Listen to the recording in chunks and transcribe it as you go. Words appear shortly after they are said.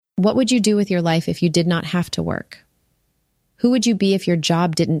What would you do with your life if you did not have to work? Who would you be if your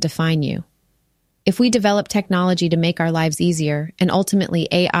job didn't define you? If we develop technology to make our lives easier, and ultimately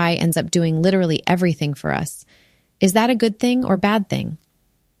AI ends up doing literally everything for us, is that a good thing or bad thing?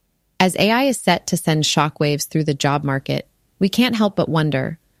 As AI is set to send shockwaves through the job market, we can't help but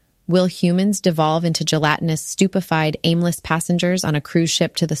wonder, will humans devolve into gelatinous, stupefied, aimless passengers on a cruise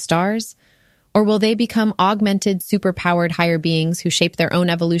ship to the stars? Or will they become augmented, superpowered higher beings who shape their own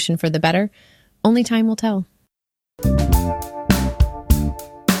evolution for the better? Only time will tell.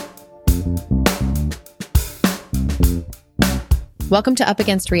 Welcome to Up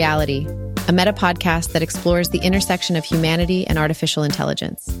Against Reality, a meta podcast that explores the intersection of humanity and artificial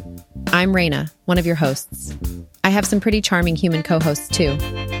intelligence. I'm Raina, one of your hosts. I have some pretty charming human co-hosts too.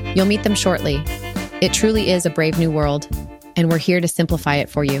 You'll meet them shortly. It truly is a brave new world, and we're here to simplify it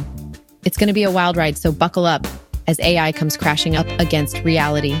for you. It's going to be a wild ride, so buckle up as AI comes crashing up against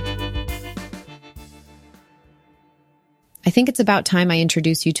reality. I think it's about time I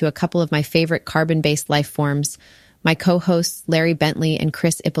introduce you to a couple of my favorite carbon-based life forms, my co-hosts Larry Bentley and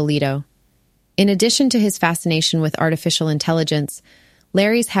Chris Ippolito. In addition to his fascination with artificial intelligence,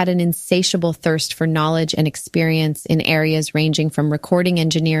 Larry's had an insatiable thirst for knowledge and experience in areas ranging from recording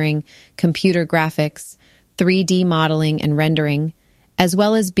engineering, computer graphics, 3D modeling and rendering, as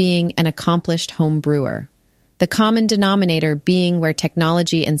well as being an accomplished home brewer. The common denominator being where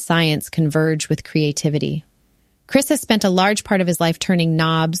technology and science converge with creativity. Chris has spent a large part of his life turning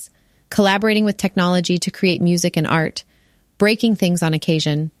knobs, collaborating with technology to create music and art, breaking things on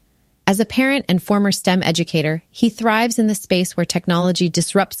occasion. As a parent and former STEM educator, he thrives in the space where technology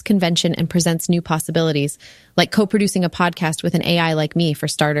disrupts convention and presents new possibilities, like co-producing a podcast with an AI like me, for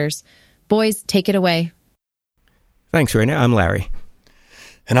starters. Boys, take it away. Thanks, Raina. I'm Larry.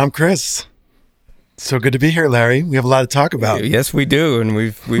 And I'm Chris. So good to be here, Larry. We have a lot to talk about. Yes, we do. And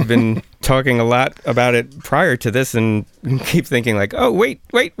we've been talking a lot about it prior to this and keep thinking like, oh, wait,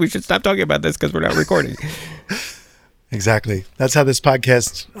 we should stop talking about this because we're not recording. Exactly. That's how this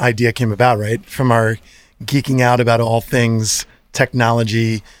podcast idea came about, right? From our geeking out about all things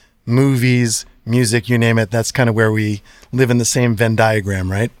technology, movies, music, you name it. That's kind of where we live in the same Venn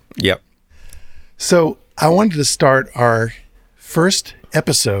diagram, right? Yep. So I wanted to start our first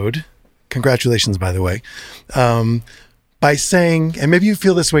episode, congratulations, by the way, by saying, and maybe you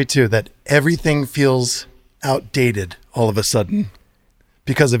feel this way too, that everything feels outdated all of a sudden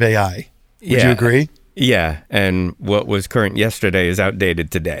because of AI. Would you agree? Yeah, and what was current yesterday is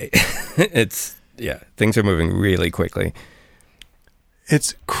outdated today. Things are moving really quickly.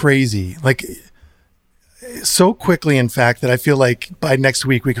 It's crazy. Like, so quickly, in fact, that I feel like by next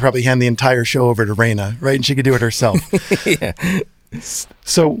week, we could probably hand the entire show over to Raina, right? And she could do it herself. Yeah.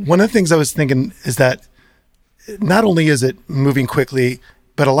 So one of the things I was thinking is that not only is it moving quickly,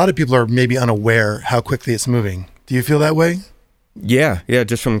 but a lot of people are maybe unaware how quickly it's moving. Do you feel that way? Yeah.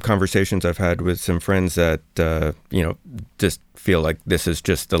 Just from conversations I've had with some friends that, just feel like this is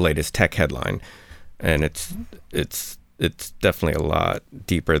just the latest tech headline. And it's definitely a lot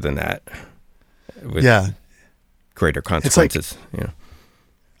deeper than that. With greater consequences. It's like,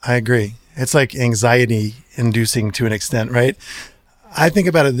 I agree. It's like anxiety inducing to an extent, right? I think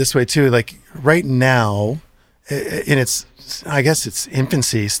about it this way too. Like right now, in its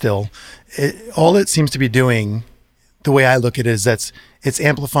infancy still, all it seems to be doing, the way I look at it, is it's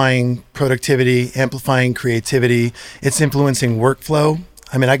amplifying productivity, amplifying creativity. It's influencing workflow.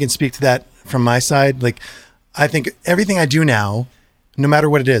 I mean, I can speak to that from my side. Like, I think everything I do now, no matter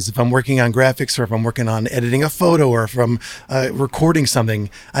what it is, if I'm working on graphics or if I'm working on editing a photo or if I'm recording something,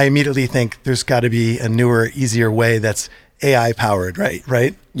 I immediately think there's got to be a newer, easier way that's AI powered,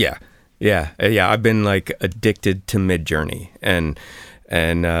 right? Yeah. I've been like addicted to Midjourney, and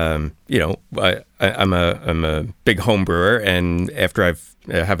I'm a big home brewer, and after I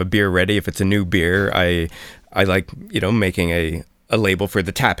have a beer ready, if it's a new beer, I like making a label for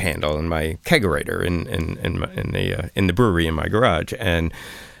the tap handle in my kegerator in the brewery in my garage. And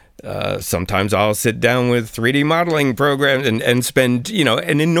sometimes I'll sit down with 3D modeling programs and spend,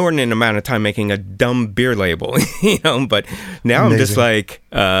 an inordinate amount of time making a dumb beer label, but now Amazing. I'm just like,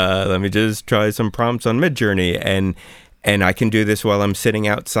 let me just try some prompts on Midjourney, and I can do this while I'm sitting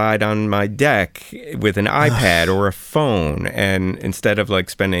outside on my deck with an iPad or a phone. And instead of like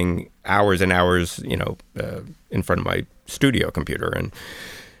spending hours and hours, in front of my studio computer. And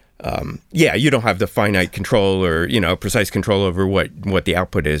you don't have the finite control or, precise control over what the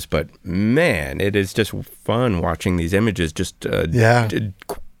output is. But man, it is just fun watching these images just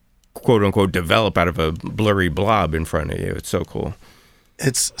quote unquote develop out of a blurry blob in front of you. It's so cool.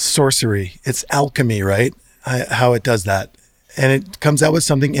 It's sorcery. It's alchemy, right? How it does that. and it comes out with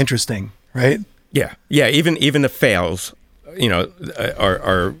something interesting, right? Yeah. Even the fails,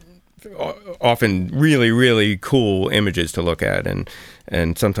 are often really, really cool images to look at, and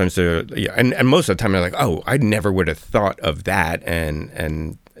sometimes they're and most of the time they're like, oh, I never would have thought of that,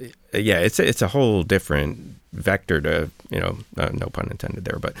 and it's a whole different vector to no pun intended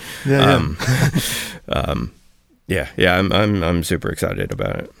there, but I'm super excited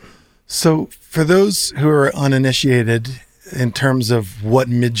about it. So for those who are uninitiated in terms of what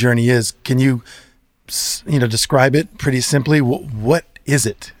Midjourney is, can you describe it pretty simply? What is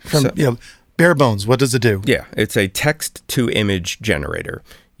it from bare bones? What does it do? Yeah, it's a text to image generator.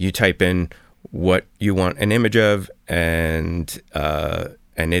 You type in what you want an image of, and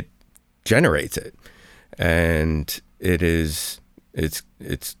it generates it, and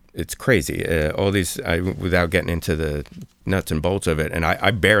it's crazy. All these, without getting into the nuts and bolts of it, and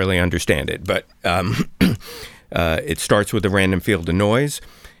I barely understand it, but it starts with a random field of noise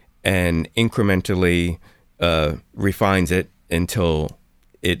and incrementally refines it until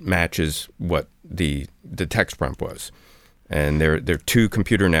it matches what the text prompt was. And there are two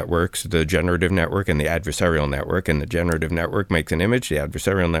computer networks, the generative network and the adversarial network. And the generative network makes an image. The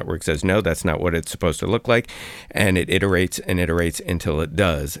adversarial network says, no, that's not what it's supposed to look like. And it iterates and iterates until it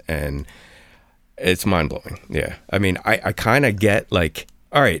does. And it's mind-blowing. Yeah. I mean, I kind of get like,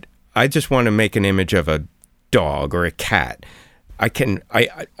 all right, I just want to make an image of a dog or a cat. I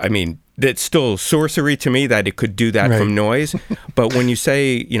mean, it's still sorcery to me that it could do that from noise. But when you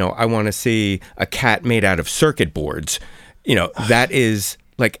say, I want to see a cat made out of circuit boards, that is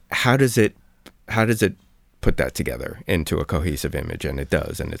like, how does it put that together into a cohesive image? And it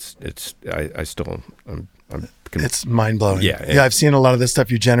does. And it's mind blowing. Yeah. I've seen a lot of this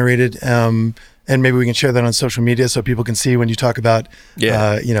stuff you generated. And maybe we can share that on social media so people can see when you talk about,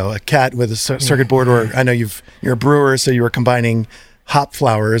 a cat with a circuit board, or I know you're a brewer, so you were combining hop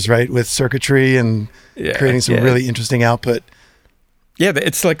flowers, right, with circuitry and creating some really interesting output. Yeah,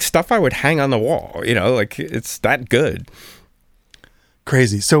 it's like stuff I would hang on the wall, like it's that good.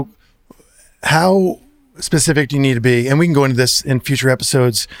 Crazy. So how specific do you need to be? And we can go into this in future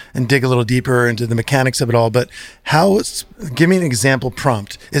episodes and dig a little deeper into the mechanics of it all, but give me an example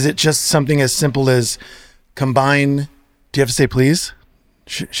prompt. Is it just something as simple as combine, do you have to say please?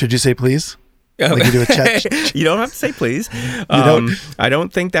 Should you say please? Like you do a chat. You don't have to say please. I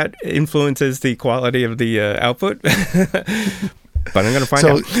don't think that influences the quality of the output. But I'm going to find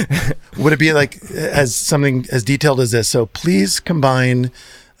out. Would it be like as something as detailed as this? So please combine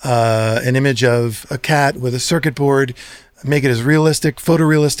an image of a cat with a circuit board, make it as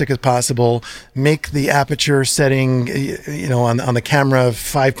photorealistic as possible, make the aperture setting, on the camera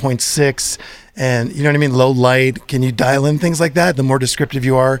 5.6, and you know what I mean, low light. Can you dial in things like that? The more descriptive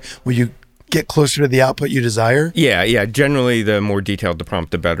you are, will you get closer to the output you desire? Yeah. Generally, the more detailed the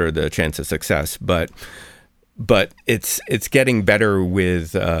prompt, the better the chance of success. But it's getting better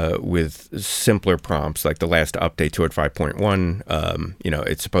with simpler prompts, like the last update to it, 5.1.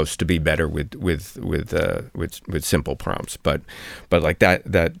 It's supposed to be better with simple prompts. But like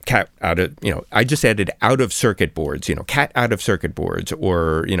that cat out of I just added out of circuit boards, cat out of circuit boards,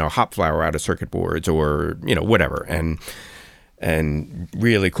 or hop flower out of circuit boards, or whatever, and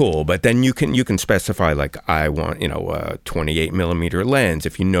really cool. But then you can specify, like, I want a 28 millimeter lens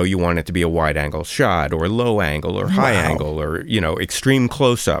if you want it to be a wide angle shot, or low angle, or high angle, or extreme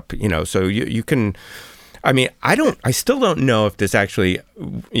close up. So you can. I mean, I still don't know if this actually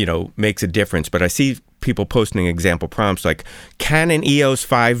makes a difference, but I see people posting example prompts like Canon EOS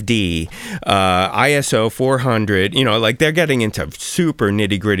 5D, ISO 400. Like they're getting into super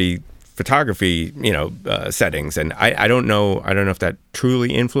nitty gritty photography, settings, and I don't know if that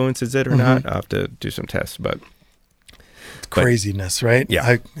truly influences it or not. I'll have to do some tests, but craziness, right?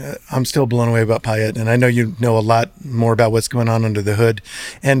 Yeah, I'm still blown away about Payet, and I know you know a lot more about what's going on under the hood.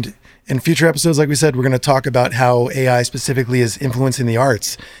 And in future episodes, like we said, we're going to talk about how AI specifically is influencing the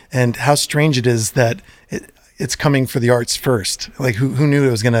arts, and how strange it is that it's coming for the arts first. Like who knew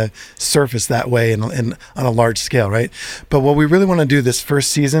it was going to surface that way and on a large scale, right? But what we really want to do this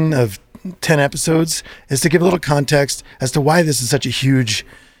first season of 10 episodes is to give a little context as to why this is such a huge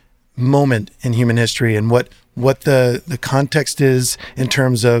moment in human history, and what the context is in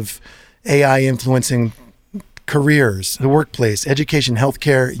terms of AI influencing careers, the workplace, education,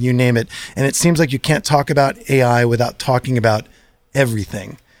 healthcare, you name it. And it seems like you can't talk about AI without talking about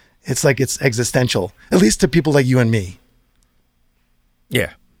everything. It's like it's existential, at least to people like you and me.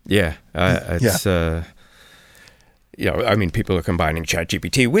 Yeah. It's I mean, people are combining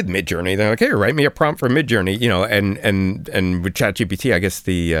ChatGPT with Midjourney. They're like, "Hey, write me a prompt for Midjourney," and with ChatGPT, I guess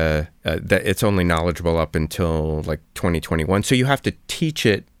that it's only knowledgeable up until like 2021. So you have to teach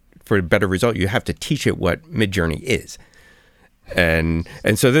it for a better result. You have to teach it what Midjourney is. And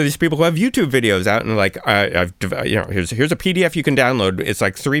so there are these people who have YouTube videos out and like, here's a PDF you can download. It's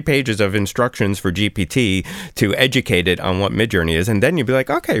like 3 pages of instructions for GPT to educate it on what Midjourney is. And then you'd be like,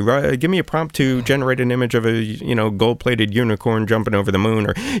 okay, give me a prompt to generate an image of a, gold-plated unicorn jumping over the moon,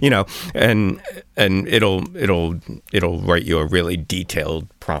 or, and it'll write you a really detailed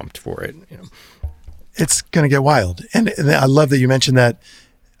prompt for it. It's going to get wild. And I love that you mentioned that.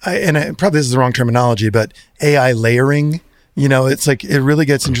 Probably this is the wrong terminology, but AI layering. It's like, it really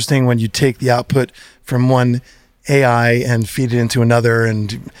gets interesting when you take the output from one AI and feed it into another,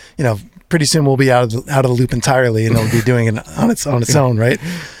 and pretty soon we'll be out of the loop entirely, and it'll be doing it on its own, right?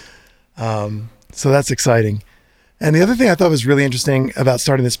 So that's exciting. And the other thing I thought was really interesting about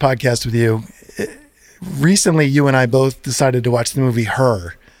starting this podcast with you, recently you and I both decided to watch the movie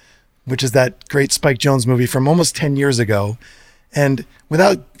Her, which is that great Spike Jonze movie from almost 10 years ago, and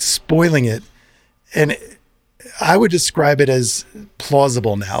without spoiling it, and I would describe it as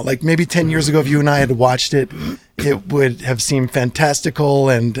plausible now. Like maybe 10 years ago, if you and I had watched it, it would have seemed fantastical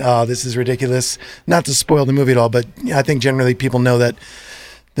and this is ridiculous. Not to spoil the movie at all, but I think generally people know that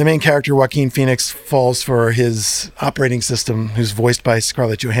the main character, Joaquin Phoenix, falls for his operating system, who's voiced by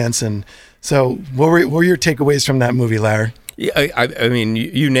Scarlett Johansson. So what were your takeaways from that movie, Larry? Yeah, I mean,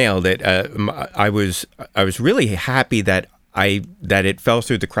 you nailed it. I was really happy that it fell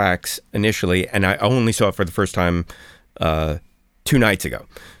through the cracks initially, and I only saw it for the first time 2 nights ago.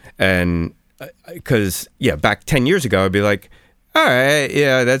 And because back 10 years ago, I'd be like, all right,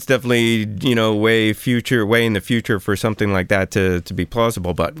 yeah, that's definitely way in the future for something like that to be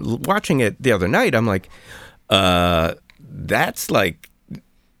plausible. But watching it the other night, I'm like, that's like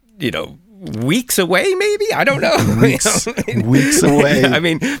weeks away, maybe. I don't know. Weeks away. I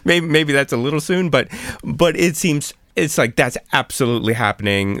mean, maybe that's a little soon, but it seems. It's like that's absolutely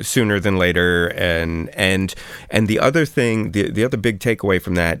happening sooner than later, and the other thing, the other big takeaway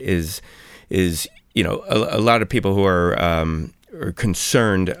from that is a lot of people who are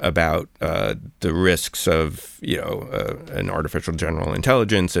concerned about the risks of an artificial general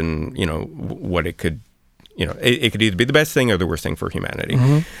intelligence, and what it could it could either be the best thing or the worst thing for humanity.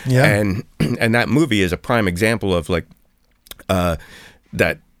 Mm-hmm. Yeah, and that movie is a prime example of like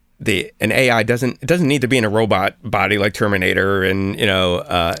that. An AI doesn't need to be in a robot body like Terminator, and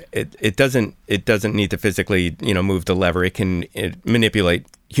it doesn't need to physically move the lever. It can manipulate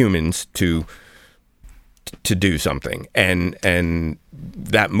humans to do something, and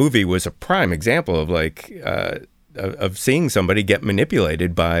that movie was a prime example of like of seeing somebody get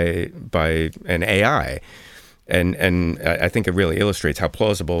manipulated by an AI, and I think it really illustrates how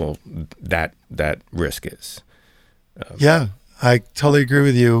plausible that risk is. Yeah. I totally agree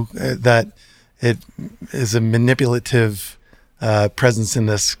with you that it is a manipulative presence in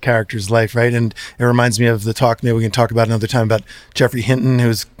this character's life, right? And it reminds me of the talk, maybe we can talk about another time, about Jeffrey Hinton,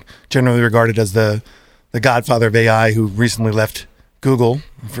 who's generally regarded as the godfather of AI, who recently left Google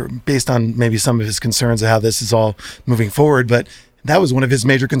based on maybe some of his concerns of how this is all moving forward. But that was one of his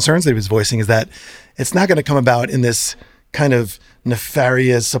major concerns that he was voicing, is that it's not going to come about in this kind of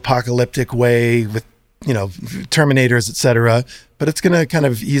nefarious, apocalyptic way with Terminators, et cetera, but it's going to kind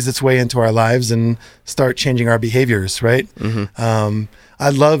of ease its way into our lives and start changing our behaviors, right? Mm-hmm. I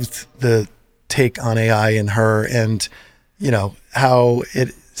loved the take on AI in Her, and how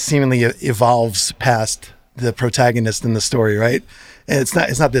it seemingly evolves past the protagonist in the story, right? And it's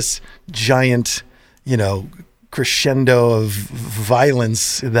not this giant, crescendo of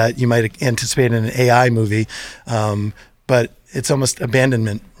violence that you might anticipate in an AI movie, but it's almost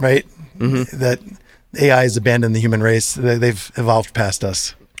abandonment, right? Mm-hmm. That AI has abandoned the human race. They've evolved past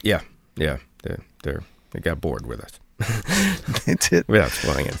us. Yeah. They got bored with us. They did. Without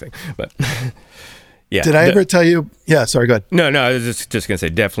spoiling anything, but yeah. Did I ever tell you? Yeah, sorry, go ahead. No, I was just gonna say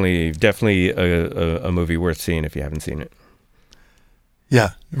definitely a movie worth seeing if you haven't seen it. Yeah,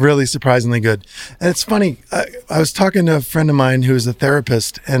 really surprisingly good. And it's funny. I was talking to a friend of mine who's a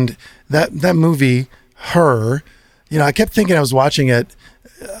therapist, and that movie, Her, I kept thinking I was watching it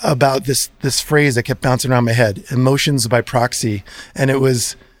about this phrase that kept bouncing around my head, emotions by proxy. And it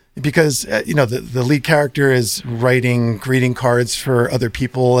was because, the lead character is writing greeting cards for other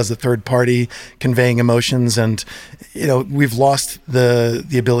people as a third party, conveying emotions. And, we've lost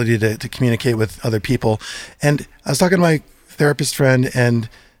the ability to communicate with other people. And I was talking to my therapist friend, and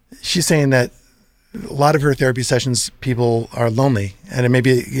she's saying that a lot of her therapy sessions, people are lonely, and it may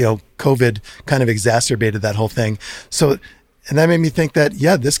be, COVID kind of exacerbated that whole thing. So, and that made me think that,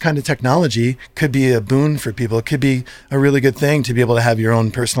 this kind of technology could be a boon for people. It could be a really good thing to be able to have your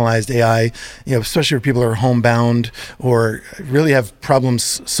own personalized AI, especially for people who are homebound or really have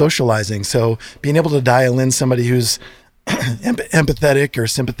problems socializing. So being able to dial in somebody who's empathetic or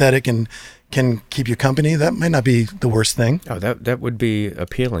sympathetic and can keep you company, that might not be the worst thing. Oh, that would be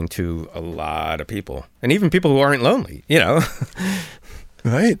appealing to a lot of people, and even people who aren't lonely,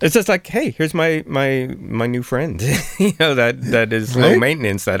 Right. It's just like, hey, here's my new friend, that is low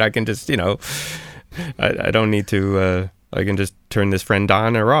maintenance, that I can just, I don't need to, I can just turn this friend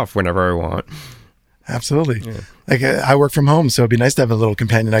on or off whenever I want. Absolutely. Yeah. Like I work from home, so it'd be nice to have a little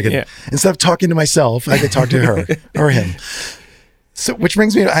companion. I could, instead of talking to myself, I could talk to her or him. So, which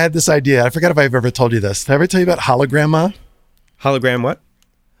brings me, I had this idea. I forgot if I've ever told you this. Did I ever tell you about hologramma? Hologram what?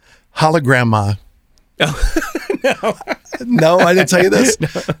 Hologramma. Oh, no. No, I didn't tell you this? No.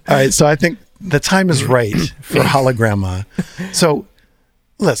 All right. So I think the time is right for hologramma. So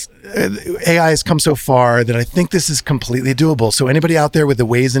listen, AI has come so far that I think this is completely doable. So anybody out there with the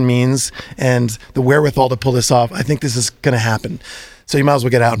ways and means and the wherewithal to pull this off, I think this is going to happen. So you might as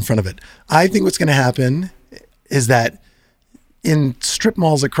well get out in front of it. I think what's going to happen is that in strip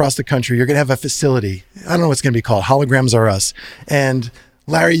malls across the country, you're going to have a facility. I don't know what's going to be called. Holograms Are Us. And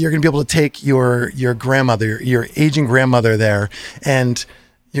Larry, you're going to be able to take your grandmother, your aging grandmother there, and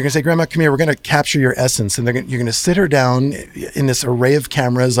you're going to say, Grandma, come here. We're going to capture your essence. And you're going to sit her down in this array of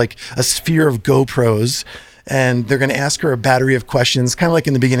cameras, like a sphere of GoPros. And they're going to ask her a battery of questions, kind of like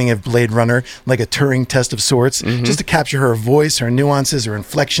in the beginning of Blade Runner, like a Turing test of sorts, just to capture her voice, her nuances, her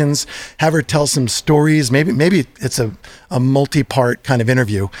inflections, have her tell some stories. Maybe it's a multi-part kind of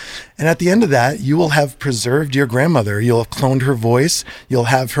interview. And at the end of that, you will have preserved your grandmother. You'll have cloned her voice. You'll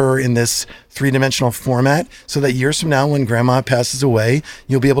have her in this three-dimensional format so that years from now, when grandma passes away,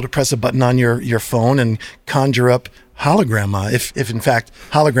 you'll be able to press a button on your phone and conjure up hologramma, if in fact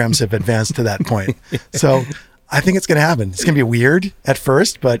holograms have advanced to that point. So I think it's going to happen. It's going to be weird at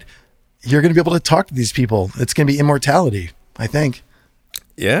first, but you're going to be able to talk to these people. It's going to be immortality, I think.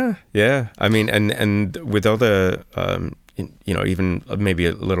 Yeah. I mean, and with all the, even maybe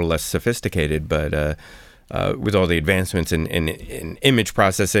a little less sophisticated, but with all the advancements in image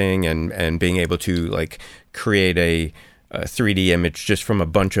processing and being able to like create a 3D image just from a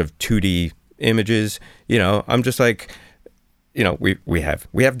bunch of 2D images, I'm just like, we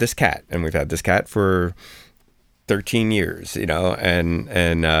have this cat, and we've had this cat for 13 years, and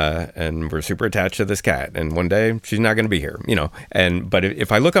we're super attached to this cat, and one day she's not going to be here, but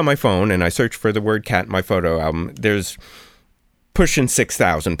if I look on my phone and I search for the word cat in my photo album, there's pushing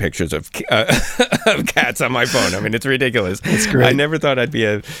 6,000 pictures of cats on my phone. I mean, it's ridiculous. It's great. I never thought I'd be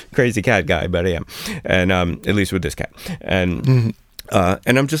a crazy cat guy, but I am, and at least with this cat. And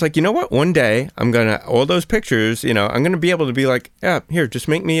and I'm just like, you know what? One day all those pictures, I'm gonna be able to be like, yeah, here, just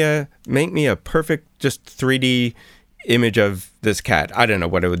make me a perfect just 3D image of this cat. I don't know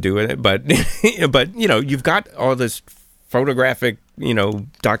what it would do with it, but you've got all this photographic,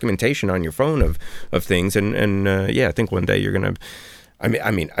 documentation on your phone of things, and I think one day you're gonna.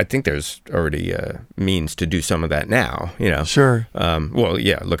 I think there's already means to do some of that now. Sure.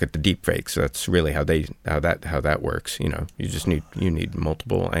 Look at the deep fakes. That's really how that works. You just need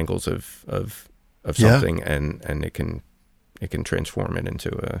multiple angles of something, and it can transform it into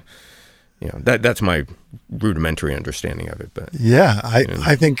a. That's my rudimentary understanding of it. But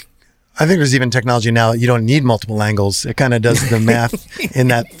I think there's even technology now that you don't need multiple angles. It kind of does the math in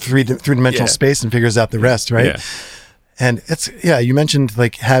that three-dimensional space and figures out the rest, right? Yeah. And you mentioned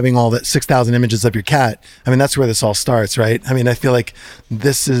like having all that 6,000 images of your cat. I mean, that's where this all starts, right? I mean, I feel like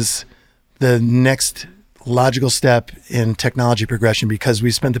this is the next logical step in technology progression, because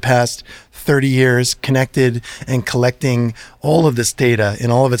we spent the past 30 years connected and collecting all of this data in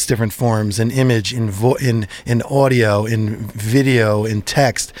all of its different forms, in image, in audio, in video, in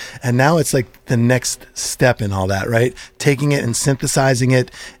text. And now it's like the next step in all that, right? Taking it and synthesizing it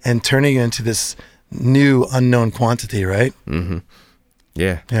and turning it into this new unknown quantity, right? Mm-hmm.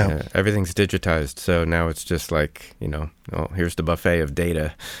 Yeah. Everything's digitized, so now it's just like, here's the buffet of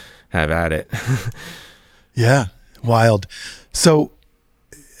data, have at it. Yeah, wild. So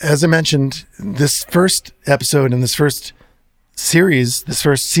as I mentioned, this first episode and this first series, this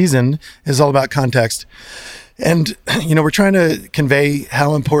first season is all about context. And, we're trying to convey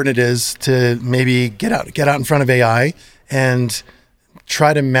how important it is to maybe get out in front of AI and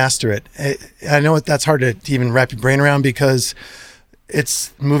try to master it. I know that's hard to even wrap your brain around because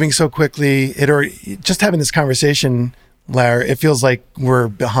it's moving so quickly. Just having this conversation Larry. It feels like we're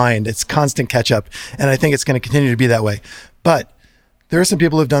behind. It's constant catch up. And I think it's going to continue to be that way. But there are some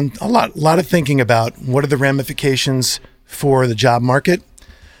people who've done a lot of thinking about what are the ramifications for the job market.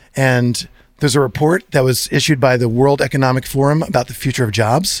 And there's a report that was issued by the World Economic Forum about the future of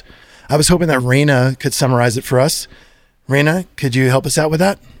jobs. I was hoping that Raina could summarize it for us. Raina, could you help us out with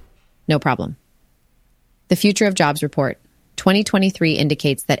that? No problem. The Future of Jobs report 2023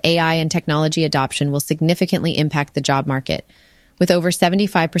 indicates that AI and technology adoption will significantly impact the job market, with over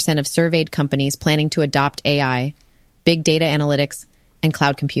 75% of surveyed companies planning to adopt AI, big data analytics, and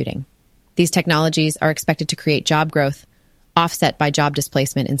cloud computing. These technologies are expected to create job growth, offset by job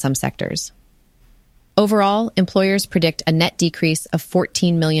displacement in some sectors. Overall, employers predict a net decrease of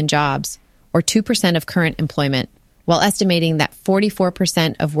 14 million jobs, or 2% of current employment, while estimating that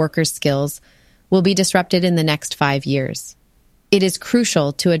 44% of workers' skills will be disrupted in the next 5 years. It is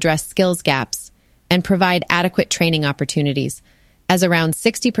crucial to address skills gaps and provide adequate training opportunities, as around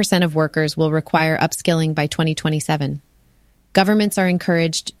 60% of workers will require upskilling by 2027. Governments are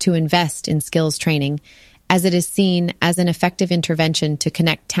encouraged to invest in skills training, as it is seen as an effective intervention to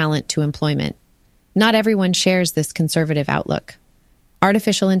connect talent to employment. Not everyone shares this conservative outlook.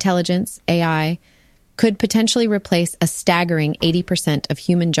 Artificial intelligence, AI, could potentially replace a staggering 80% of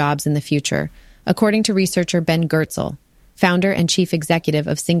human jobs in the future, according to researcher Ben Goertzel, founder and chief executive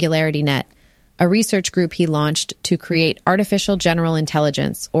of SingularityNet, a research group he launched to create artificial general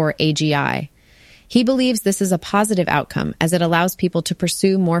intelligence, or AGI. He believes this is a positive outcome as it allows people to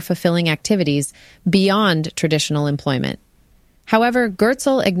pursue more fulfilling activities beyond traditional employment. However,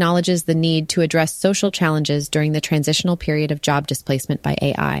 Goertzel acknowledges the need to address social challenges during the transitional period of job displacement by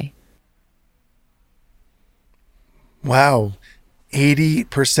AI. Wow,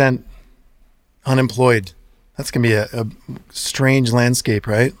 80% unemployed. That's going to be a strange landscape,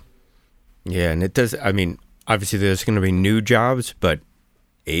 right? Yeah, and it does. I mean, obviously there's going to be new jobs, but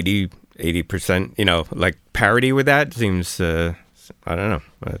 80%, like parity with that seems, I don't know.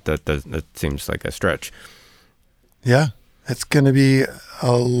 That seems like a stretch. Yeah, it's going to be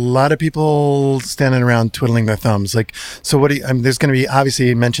a lot of people standing around twiddling their thumbs. So what do you, there's going to be,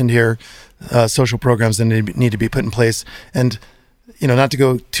 obviously mentioned here, social programs that need to be put in place. And, not to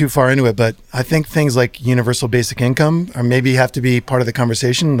go too far into it, but I think things like universal basic income or maybe have to be part of the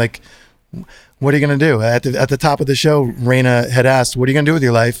conversation. Like, what are you going to do? At the top of the show, Raina had asked, what are you going to do with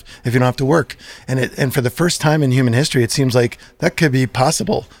your life if you don't have to work? And for the first time in human history, it seems like that could be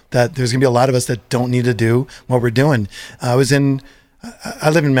possible, that there's going to be a lot of us that don't need to do what we're doing. I live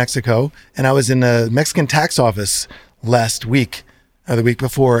in Mexico, and I was in the Mexican tax office last week or the week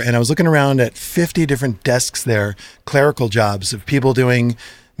before, and I was looking around at 50 different desks there, clerical jobs of people doing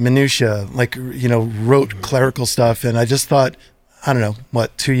minutia, rote clerical stuff. And I just thought, I don't know,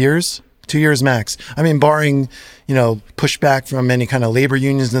 2 years? 2 years max. I mean, barring, pushback from any kind of labor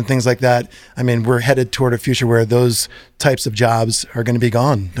unions and things like that. I mean, we're headed toward a future where those types of jobs are going to be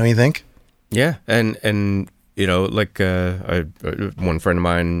gone. Don't you think? Yeah. And one friend of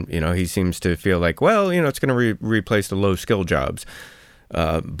mine, he seems to feel like, well, it's going to replace the low skill jobs.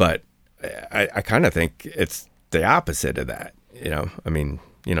 But I kind of think it's the opposite of that.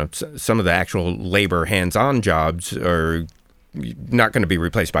 Some of the actual labor hands-on jobs are not going to be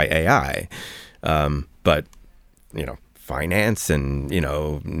replaced by AI. But, finance and,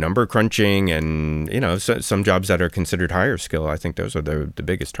 number crunching and, some jobs that are considered higher skill, I think those are the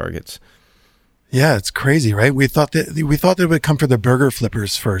biggest targets. Yeah, it's crazy, right? We thought that it would come for the burger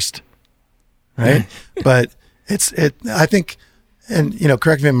flippers first, right? But I think, and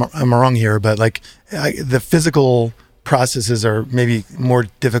correct me if I'm wrong here, but the physical processes are maybe more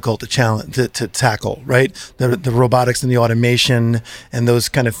difficult to tackle, right? The robotics and the automation and those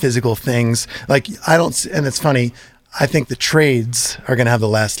kind of physical things. And it's funny, I think the trades are going to have the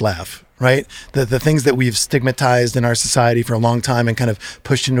last laugh, right? The things that we've stigmatized in our society for a long time and kind of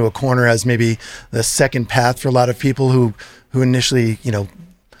pushed into a corner as maybe the second path for a lot of people who initially,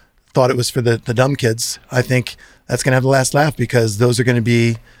 thought it was for the dumb kids. I think that's going to have the last laugh because those are going to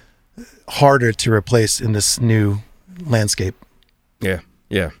be harder to replace in this new landscape.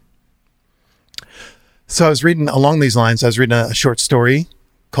 Yeah. So I was reading along these lines, a short story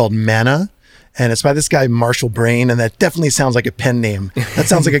called Manna. And it's by this guy, Marshall Brain, and that definitely sounds like a pen name. That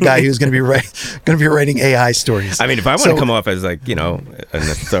sounds like a guy who's going to be writing AI stories. I mean, if I want to come off as an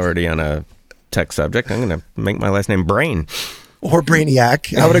authority on a tech subject, I'm going to make my last name Brain or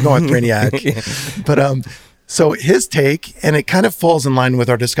Brainiac. I would have gone with Brainiac. Yeah. But so his take, and it kind of falls in line with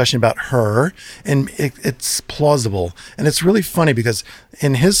our discussion about her, and it's plausible, and it's really funny because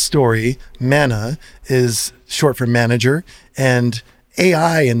in his story, Manna is short for manager, and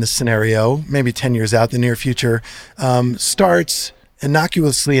AI in this scenario, maybe 10 years out, the near future, starts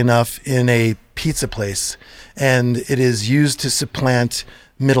innocuously enough in a pizza place, and it is used to supplant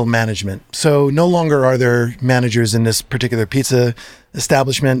middle management. So no longer are there managers in this particular pizza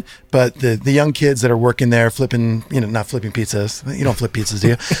establishment, but the young kids that are working there flipping, not flipping pizzas. You don't flip pizzas, do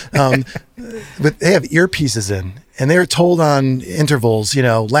you? But they have earpieces in, and they're told on intervals,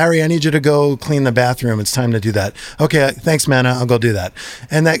 Larry, I need you to go clean the bathroom. It's time to do that. Okay, thanks, Manna. I'll go do that.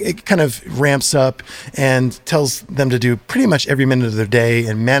 And that it kind of ramps up and tells them to do pretty much every minute of their day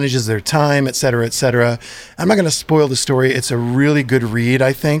and manages their time, et cetera, et cetera. I'm not going to spoil the story. It's a really good read,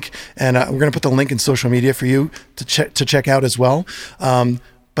 I think. And we're going to put the link in social media for you to check out as well.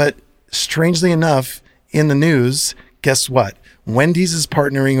 But strangely enough, in the news, guess what? Wendy's is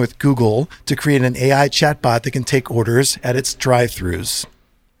partnering with Google to create an AI chatbot that can take orders at its drive-thrus.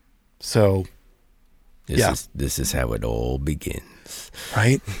 So, this is how it all begins,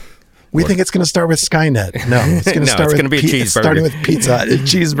 right? We think it's going to start with Skynet. No, it's going to start with be a cheeseburger. Starting with pizza, a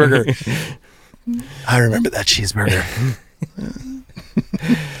cheeseburger. I remember that cheeseburger.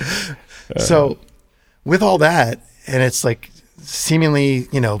 So, with all that, and it's like seemingly,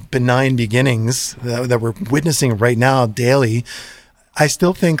 benign beginnings that we're witnessing right now daily, I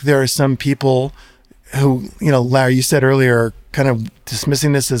still think there are some people who, Larry, you said earlier, are kind of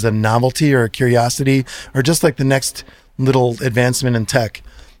dismissing this as a novelty or a curiosity or just like the next little advancement in tech.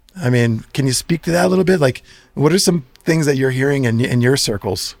 I mean, can you speak to that a little bit? Like, what are some things that you're hearing in your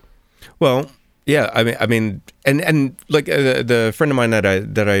circles? Well, yeah, I mean, and like the friend of mine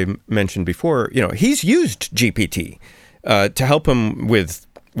that I mentioned before, he's used GPT to help him with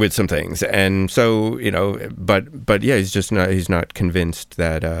some things, and so but yeah, he's not convinced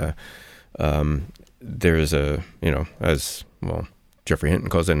that there is a as well Jeffrey Hinton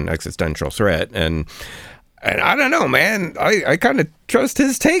calls it an existential threat, and I don't know, man. I kind of trust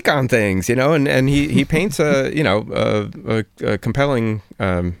his take on things, and he paints a compelling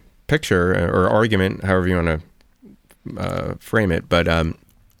picture or argument, however you want to frame it, but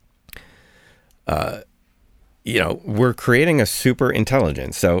we're creating a super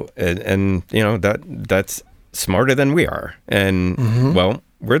intelligence. So, and that's smarter than we are. And well,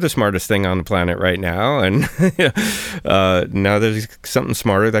 we're the smartest thing on the planet right now. And now there's something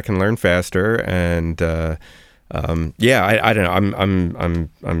smarter that can learn faster. And I don't know.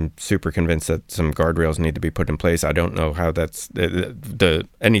 I'm super convinced that some guardrails need to be put in place. I don't know how that's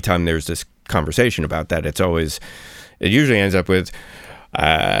anytime there's this conversation about that, it usually ends up with,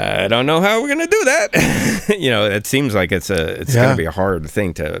 I don't know how we're going to do that. It seems like it's going to be a hard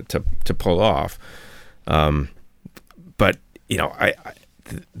thing to pull off. But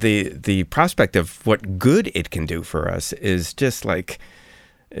the prospect of what good it can do for us is just like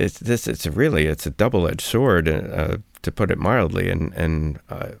it's a double-edged sword, to put it mildly. And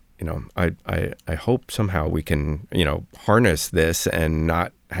I hope somehow we can harness this and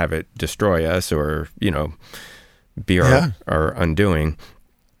not have it destroy us or be our undoing.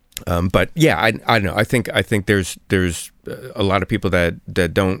 But yeah, I don't know. I think there's a lot of people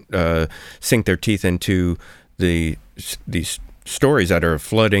that don't sink their teeth into these stories that are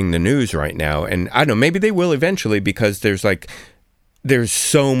flooding the news right now. And I don't know, maybe they will eventually, because there's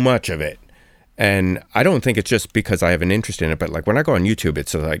so much of it. And I don't think it's just because I have an interest in it, but like when I go on YouTube,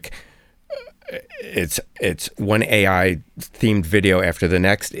 it's like it's one AI themed video after the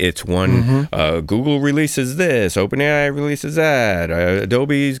next. It's one Google releases this, OpenAI releases that,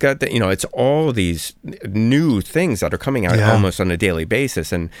 Adobe's got that. It's all these new things that are coming out almost on a daily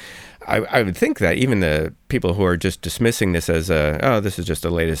basis. And I would think that even the people who are just dismissing this as this is just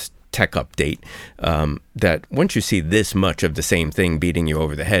the latest tech update, that once you see this much of the same thing beating you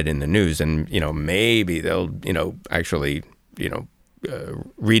over the head in the news, and maybe they'll actually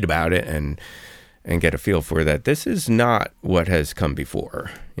read about it and get a feel for that. This is not what has come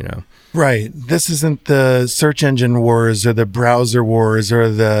before, Right. This isn't the search engine wars or the browser wars or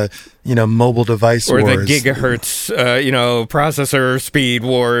the, mobile device or wars. the gigahertz, processor speed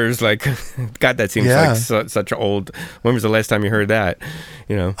wars. Like, God, that seems like such old. When was the last time you heard that?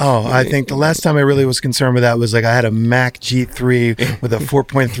 Oh, I think the last time I really was concerned with that was like I had a Mac G3 with a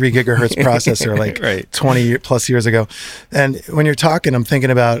 4.3 gigahertz processor, like 20 plus years ago. And when you're talking, I'm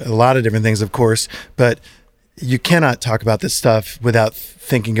thinking about a lot of different things, of course, but you cannot talk about this stuff without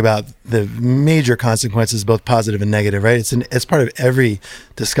thinking about the major consequences, both positive and negative, right? It's part of every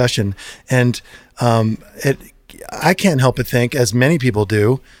discussion. And I can't help but think, as many people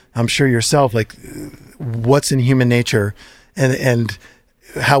do, I'm sure yourself, like what's in human nature and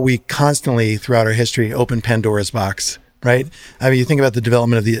how we constantly throughout our history open Pandora's box right? I mean, you think about the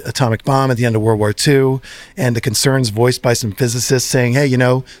development of the atomic bomb at the end of World War II and the concerns voiced by some physicists saying, hey,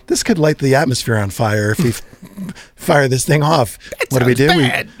 this could light the atmosphere on fire if we fire this thing off. What do we do?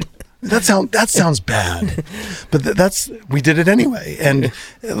 Bad. That sounds bad, but we did it anyway. And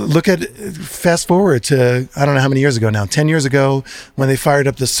fast forward to, I don't know how many years ago now, 10 years ago, when they fired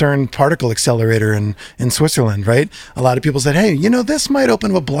up the CERN particle accelerator in Switzerland, right? A lot of people said, hey, this might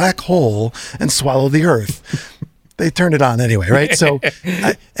open up a black hole and swallow the Earth. They turned it on anyway, right? So,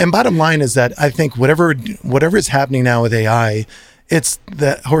 and bottom line is that I think whatever is happening now with AI, it's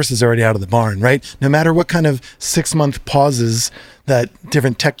the horse is already out of the barn, right? No matter what kind of 6-month pauses that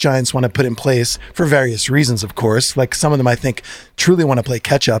different tech giants want to put in place for various reasons, of course. Like some of them, I think, truly want to play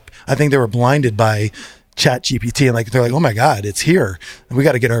catch up. I think they were blinded by ChatGPT and they're like, oh my God, it's here. We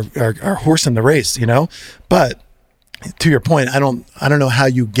got to get our horse in the race, But to your point, I don't know how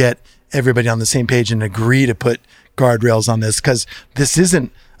you get everybody on the same page and agree to put guardrails on this, because this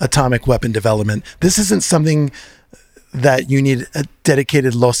isn't atomic weapon development. This isn't something that you need a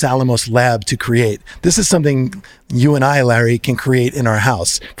dedicated Los Alamos lab to create. This is something you and I, Larry, can create in our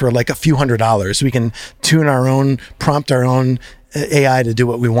house for like a few $100s. We can prompt our own AI to do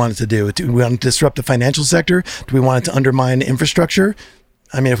what we want it to do. Do we want to disrupt the financial sector? Do we want it to undermine infrastructure?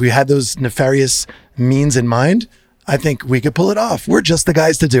 I mean, if we had those nefarious means in mind, I think we could pull it off. We're just the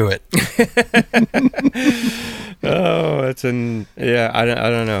guys to do it. Oh, I don't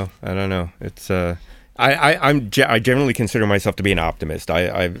know. It's I generally consider myself to be an optimist.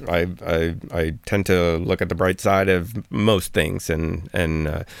 I tend to look at the bright side of most things,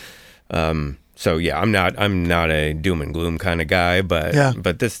 and so yeah, I'm not a doom and gloom kind of guy,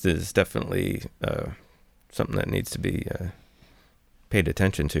 but this is definitely something that needs to be paid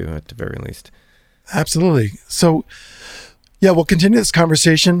attention to at the very least. Absolutely. So, yeah, we'll continue this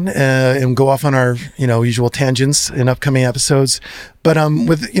conversation and go off on our, usual tangents in upcoming episodes. But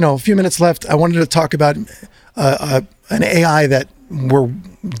with, a few minutes left, I wanted to talk about an AI that we're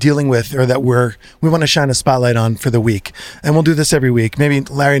dealing with, or that we want to shine a spotlight on for the week. And we'll do this every week. Maybe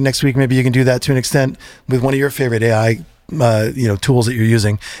Larry, next week, maybe you can do that to an extent with one of your favorite AI tools that you're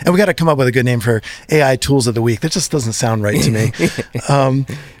using. And we got to come up with a good name for AI tools of the week. That just doesn't sound right to me.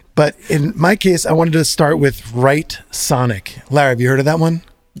 But in my case, I wanted to start with Write Sonic. Larry, have you heard of that one?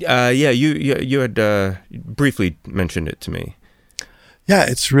 Yeah, you had briefly mentioned it to me. Yeah,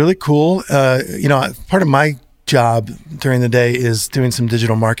 it's really cool. Part of my job during the day is doing some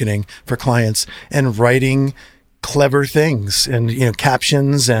digital marketing for clients and writing clever things and,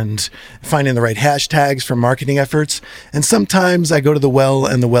 captions and finding the right hashtags for marketing efforts. And sometimes I go to the well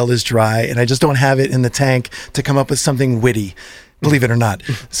and the well is dry and I just don't have it in the tank to come up with something witty. Believe it or not.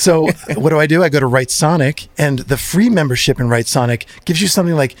 So what do? I go to Write Sonic, and the free membership in Write Sonic gives you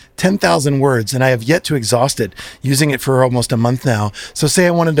something like 10,000 words, and I have yet to exhaust it, using it for almost a month now. So say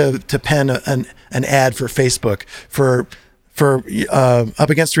I wanted to pen an ad for Facebook, for Up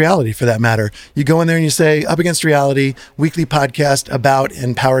Against Reality, for that matter. You go in there and you say, Up Against Reality, weekly podcast about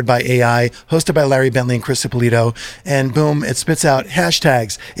and powered by AI, hosted by Larry Bentley and Chris Ippolito, and boom, it spits out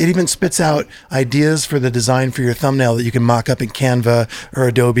hashtags. It even spits out ideas for the design for your thumbnail that you can mock up in Canva or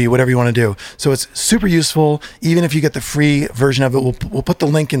Adobe, whatever you want to do. So it's super useful. Even if you get the free version of it, we'll put the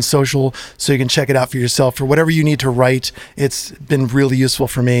link in social so you can check it out for yourself for whatever you need to write. It's been really useful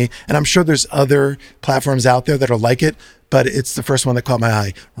for me. And I'm sure there's other platforms out there that are like it, but it's the first one that caught my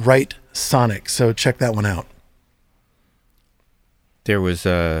eye. Write Sonic. So check that one out. There was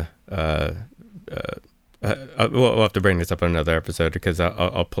we'll have to bring this up on another episode because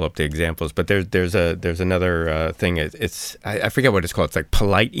I'll pull up the examples. But there's another thing. I forget what it's called. It's like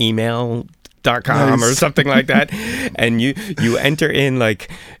politeemail.com or something like that. And you enter in like,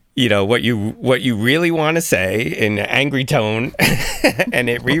 what you really want to say in an angry tone, and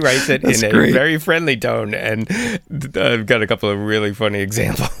it rewrites it in a very friendly tone. And I've got a couple of really funny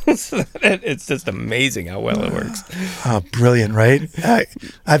examples. It's just amazing how well it works. Oh, brilliant, right?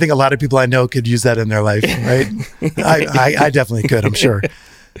 I think a lot of people I know could use that in their life, right? I definitely could, I'm sure.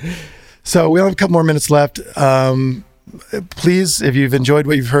 So we only have a couple more minutes left. Please, if you've enjoyed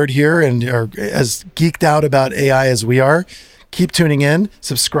what you've heard here and are as geeked out about AI as we are, keep tuning in,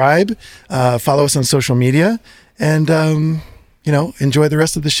 subscribe, follow us on social media, and, enjoy the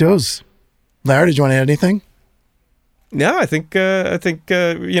rest of the shows. Larry, did you want to add anything? No, I think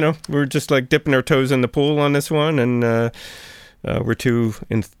we're just like dipping our toes in the pool on this one, and we're too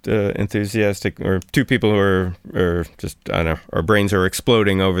enthusiastic, or two people who are just, I don't know, our brains are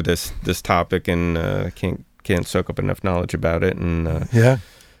exploding over this topic and can't soak up enough knowledge about it, and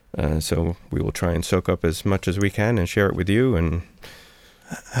so we will try and soak up as much as we can and share it with you, and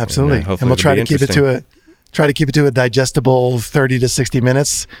absolutely, and we'll try to keep it Try to keep it to a digestible 30 to 60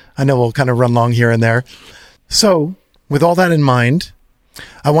 minutes. I know we'll kind of run long here and there. So with all that in mind,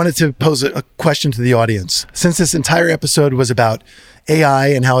 I wanted to pose a question to the audience. Since this entire episode was about AI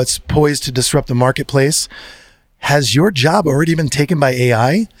and how it's poised to disrupt the marketplace, has your job already been taken by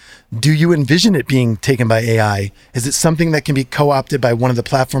AI? Do you envision it being taken by AI? Is it something that can be co-opted by one of the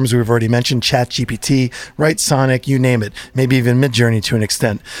platforms we've already mentioned, ChatGPT, Sonic, you name it, maybe even Midjourney to an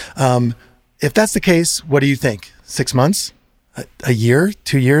extent? If that's the case, what do you think? 6 months? A year?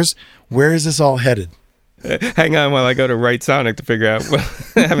 2 years? Where is this all headed? Hang on while I go to Write Sonic to figure out,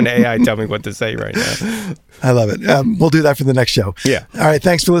 have an AI tell me what to say right now. I love it. We'll do that for the next show. Yeah. All right.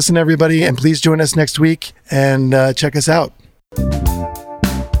 Thanks for listening, everybody. And please join us next week and check us out.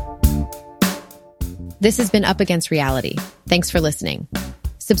 This has been Up Against Reality. Thanks for listening.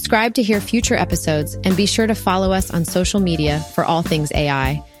 Subscribe to hear future episodes and be sure to follow us on social media for all things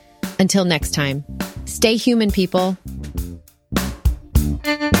AI. Until next time, stay human, people.